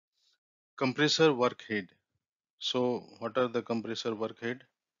Compressor work head. So what are the compressor work head?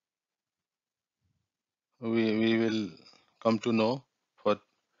 We will come to know for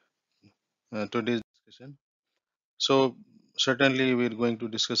today's discussion. So certainly we're going to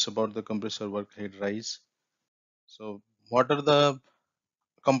discuss about the compressor work head rise. So what are the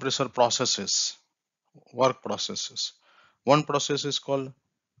compressor processes, work processes? One process is called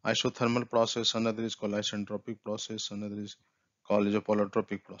isothermal process, another is called isentropic process, another is called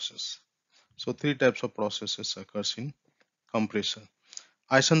isopolytropic process. So three types of processes occurs in compressor.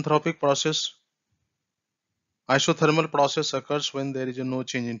 Isentropic process, isothermal process occurs when there is no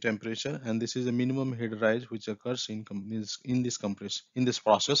change in temperature, and this is a minimum head rise which occurs in this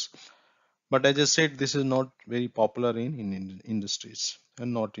process. But as I said, this is not very popular in industries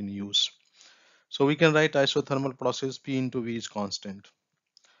and not in use. So we can write isothermal process P into V is constant.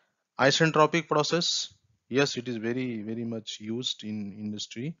 Isentropic process, yes, it is very much used in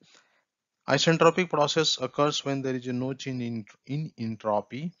industry. Isentropic process occurs when there is no change in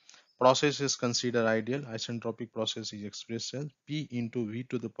entropy. Process is considered ideal. Isentropic process is expressed as P into V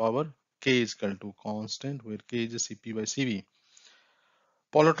to the power K is equal to constant, where K is Cp by Cv.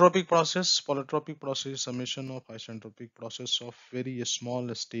 Polytropic process is summation of isentropic process of very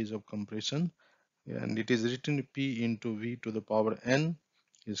small stage of compression, and it is written P into V to the power N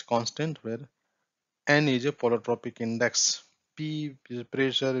is constant, where N is a polytropic index. P is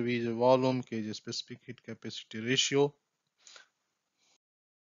pressure, V is volume, K is specific heat capacity ratio.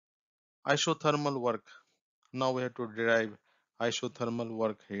 Isothermal work. Now we have to derive isothermal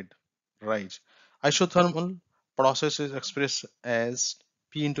work head rise. Isothermal process is expressed as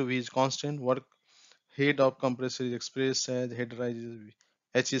P into V is constant. Work head of compressor is expressed as head rise is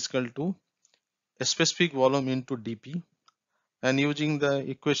H is equal to a specific volume into dP. And using the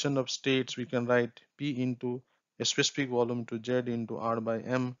equation of states, we can write P into a specific volume to Z into R by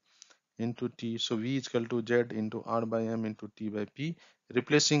M into T. So V is equal to Z into R by M into T by P.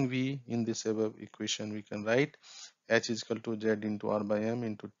 Replacing V in this above equation, we can write H is equal to Z into R by M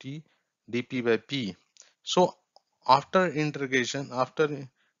into T dP by P. So after integration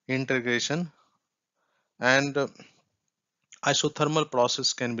and isothermal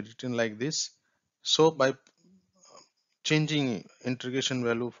process can be written like this. So by changing integration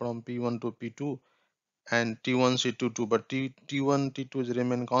value from P1 to P2 and T1 C2 but T1 T2 is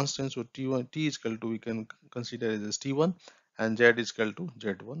remain constant, so T1 T is equal to we can consider as T1 and Z is equal to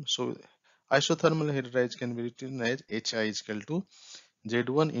Z1. So isothermal head rise can be written as HI is equal to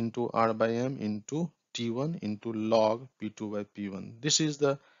Z1 into R by M into T1 into log P2 by P1. This is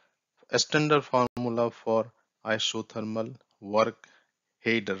the standard formula for isothermal work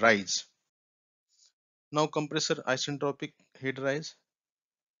head rise. Now compressor isentropic head rise.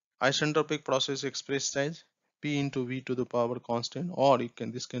 Isentropic process expressed as P into V to the power constant, or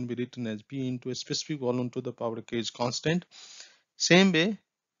this can be written as P into a specific volume to the power K is constant. Same way,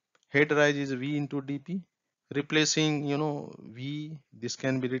 head rise is V into dP. Replacing V, this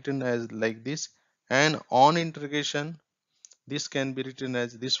can be written as like this, and on integration this can be written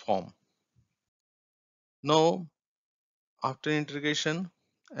as this form. Now after integration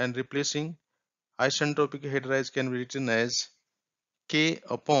and replacing, isentropic head rise can be written as K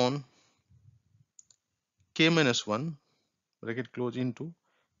upon K minus 1 bracket close into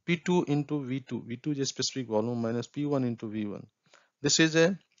P2 into V2. V2 is a specific volume minus P1 into V1. This is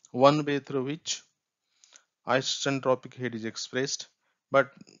a one way through which isentropic head is expressed,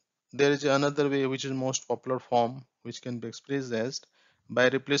 but there is another way which is most popular form which can be expressed as by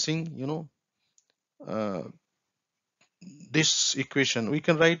replacing uh, this equation. We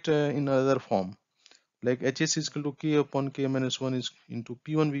can write in another form like Hs is equal to K upon K minus 1 is into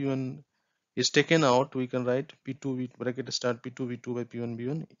P1 V1 is taken out. We can write P2 V bracket start P2 V2 by P1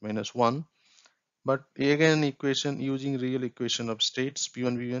 V1 minus 1. But again equation using real equation of states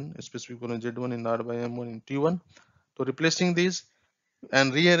P1 V1 specific volume Z1 in R by M1 in T1. So replacing these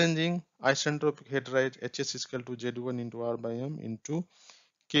and rearranging isentropic head rise Hs is equal to Z1 into R by M into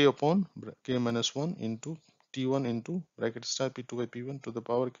K upon K minus 1 into T1 into bracket start P2 by P1 to the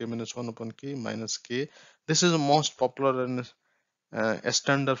power K minus 1 upon K minus K. This is the most popular and a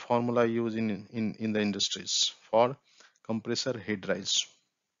standard formula used in the industries for compressor head rise.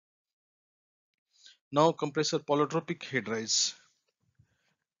 Now compressor polytropic head rise.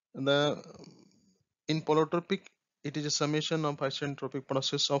 The in polytropic, it is a summation of isentropic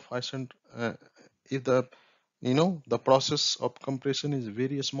process of if the process of compression is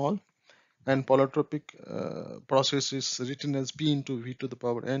very small, and polytropic process is written as P into V to the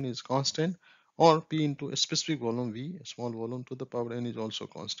power N is constant, or P into a specific volume V, a small volume to the power N is also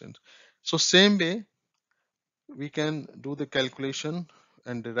constant. So same way we can do the calculation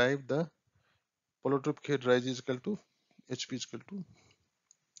and derive the polytropic head rise is equal to HP is equal to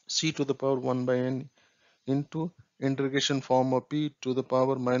C to the power 1 by N into integration form of P to the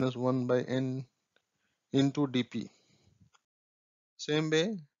power minus 1 by N into dP. Same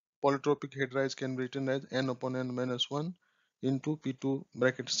way, polytropic head rise can be written as N upon N minus 1 into P2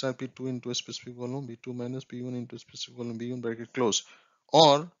 bracket star P2 into a specific volume B2 minus P1 into a specific volume B1 bracket close.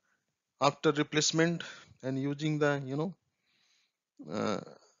 Or after replacement and using the uh,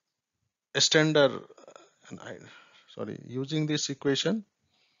 standard sorry, using this equation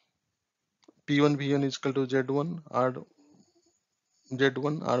P1 V1 is equal to Z1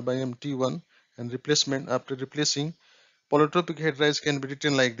 R by M T1, and replacement after replacing polytropic head rise can be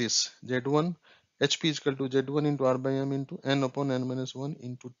written like this: Z1 HP is equal to Z1 into R by M into N upon N minus 1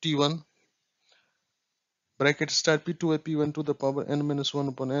 into T1 bracket start P2 P1 to the power N minus 1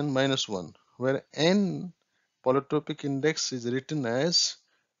 upon N minus 1, where N polytropic index is written as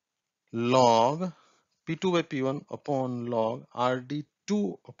log P2 by P1 upon log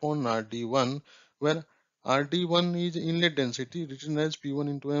RD2 upon RD1, where RD1 is inlet density written as P1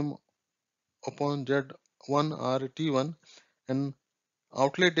 into M upon Z1 RT1, and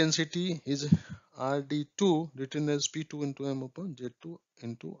outlet density is RD2 written as P2 into M upon Z2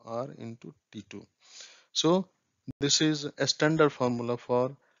 into R into T2. So this is a standard formula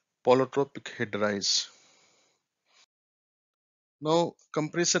for polytropic head rise. Now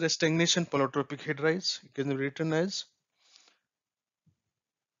compressor stagnation polytropic head rise can be written as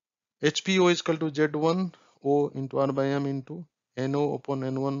HPO is equal to Z1 O into R by M into NO upon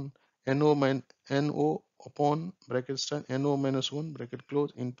N1 NO upon bracket start NO minus 1 bracket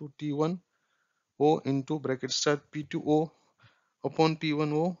close into T1 O into bracket start P2O upon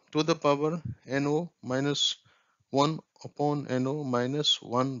P1O to the power NO minus 1 upon NO minus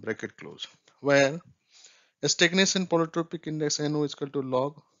 1 bracket close, where stagnation polytropic index NO is equal to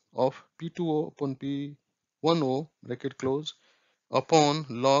log of P2O upon P1O bracket close upon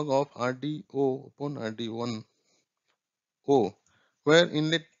log of RDO upon RD1O, where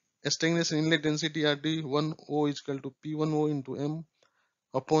inlet stagnation inlet density RD1O is equal to P1O into M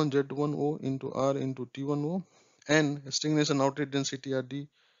upon Z1O into R into T1O, and stagnation outlet density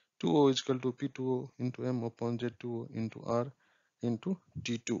RD2O is equal to P2O into M upon Z2O into R into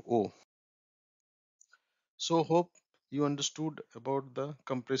T2O. So hope you understood about the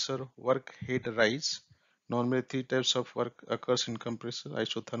compressor work head rise. Normally three types of work occurs in compressor: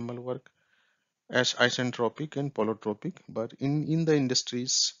 isothermal work, as isentropic and polytropic. But in the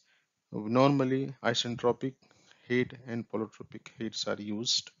industries, normally isentropic head and polytropic heads are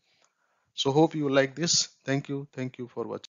used. So hope you like this. Thank you for watching.